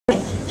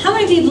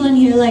many people in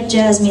here like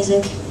jazz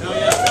music?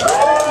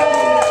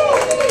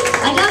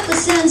 I got the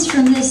sense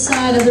from this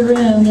side of the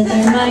room that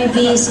there might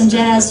be some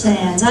jazz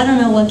fans. I don't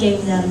know what gave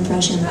me that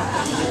impression.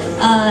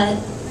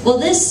 Well,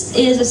 this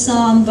is a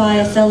song by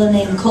a fellow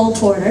named Cole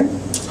Porter,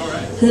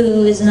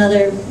 who is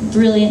another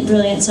brilliant,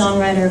 brilliant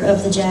songwriter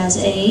of the jazz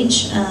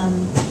age.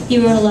 He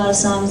wrote a lot of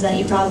songs that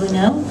you probably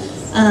know.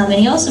 And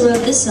he also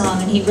wrote this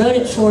song, and he wrote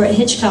it for a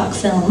Hitchcock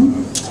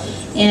film.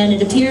 And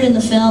it appeared in the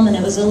film, and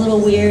it was a little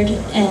weird,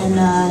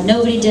 and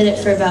nobody did it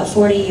for about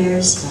 40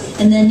 years.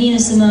 And then Nina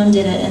Simone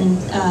did it, and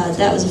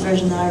that was a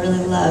version that I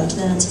really loved,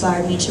 that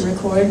inspired me to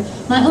record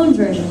my own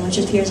version, which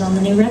appears on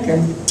the new record.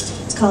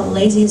 It's called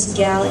Laziest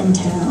Gal in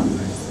Town.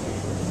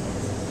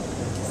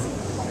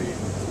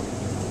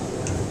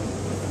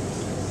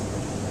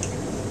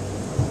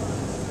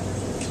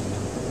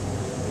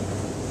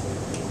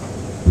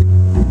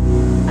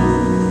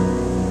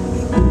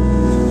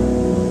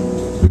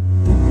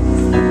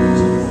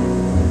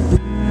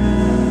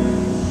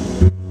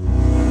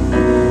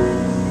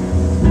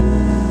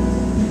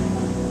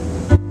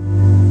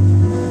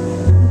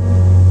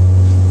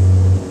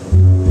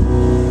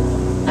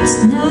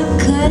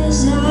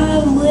 Cause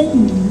I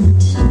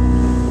wouldn't,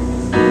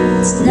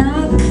 it's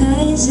not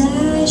cause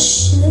I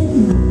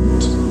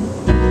shouldn't,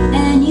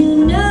 and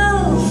you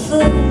know full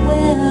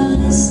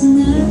well it's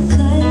not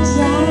cause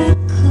I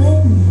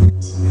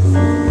couldn't,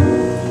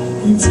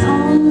 it's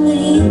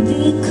only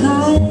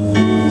because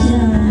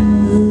I'm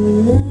the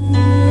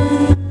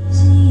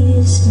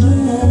laziest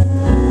gal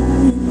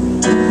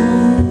in town.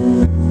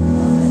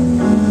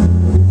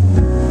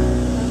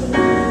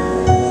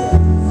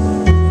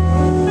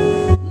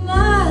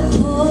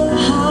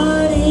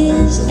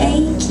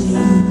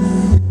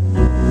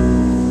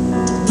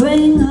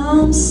 Bring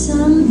home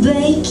some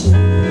bacon,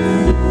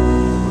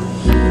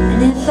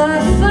 and if I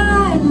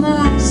find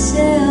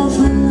myself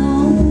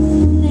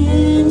alone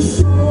and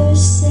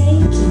forsaken,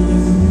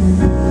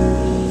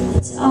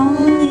 it's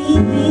only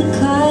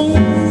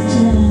because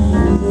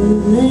I'm the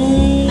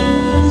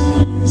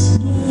laziest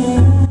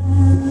gal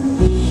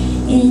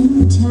in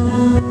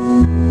town.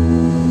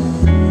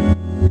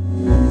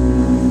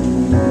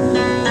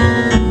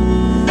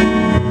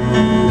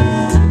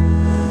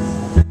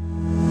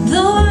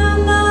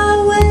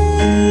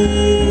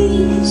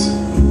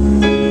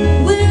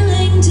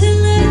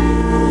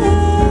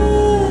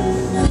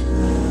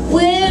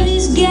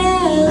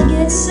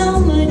 So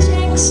much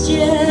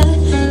extra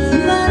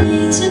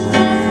money to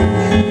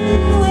pay.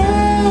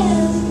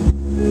 Well,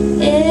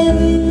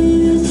 every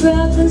little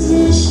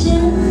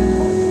proposition,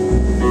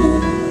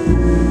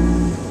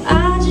 I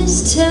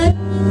just turn it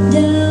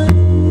down,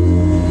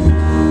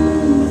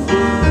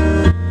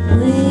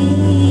 way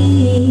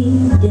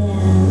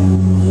down,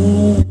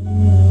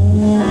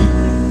 yeah.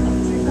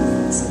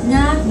 It's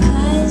not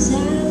cause I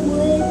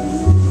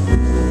wouldn't,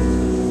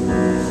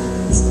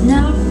 it's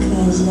not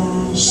cause I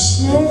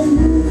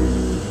shouldn't,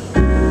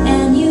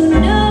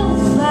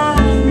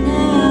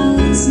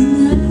 it's not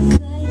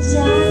cause I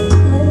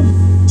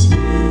couldn't,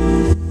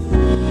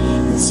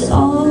 it's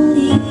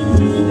only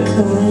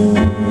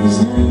because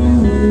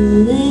I'm the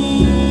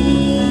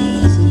laziest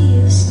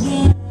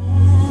gal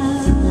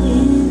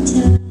in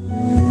town.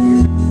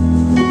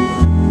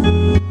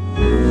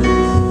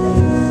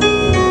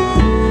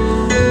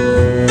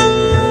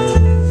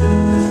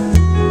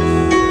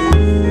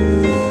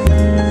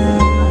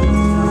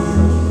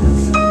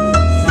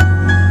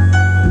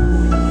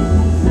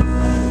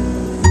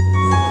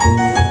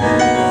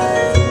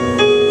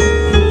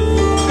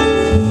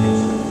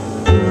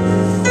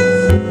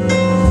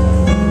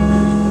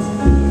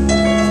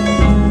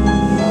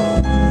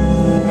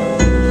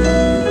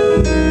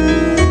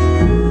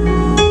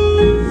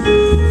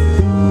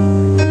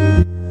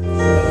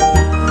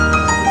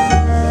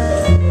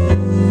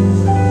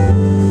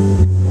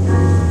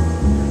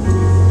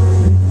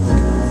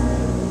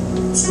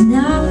 It's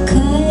not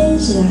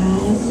cause I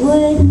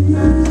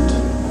wouldn't,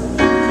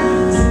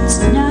 it's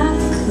not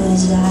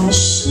cause I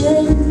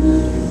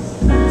shouldn't,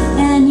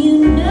 and you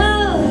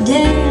know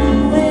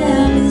damn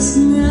well it's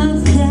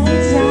not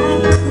cause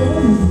I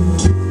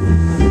couldn't,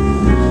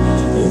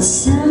 it's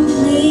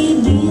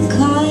simply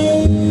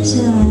because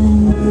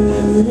I'm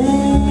the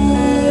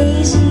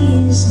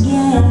laziest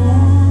gal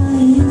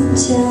in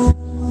town.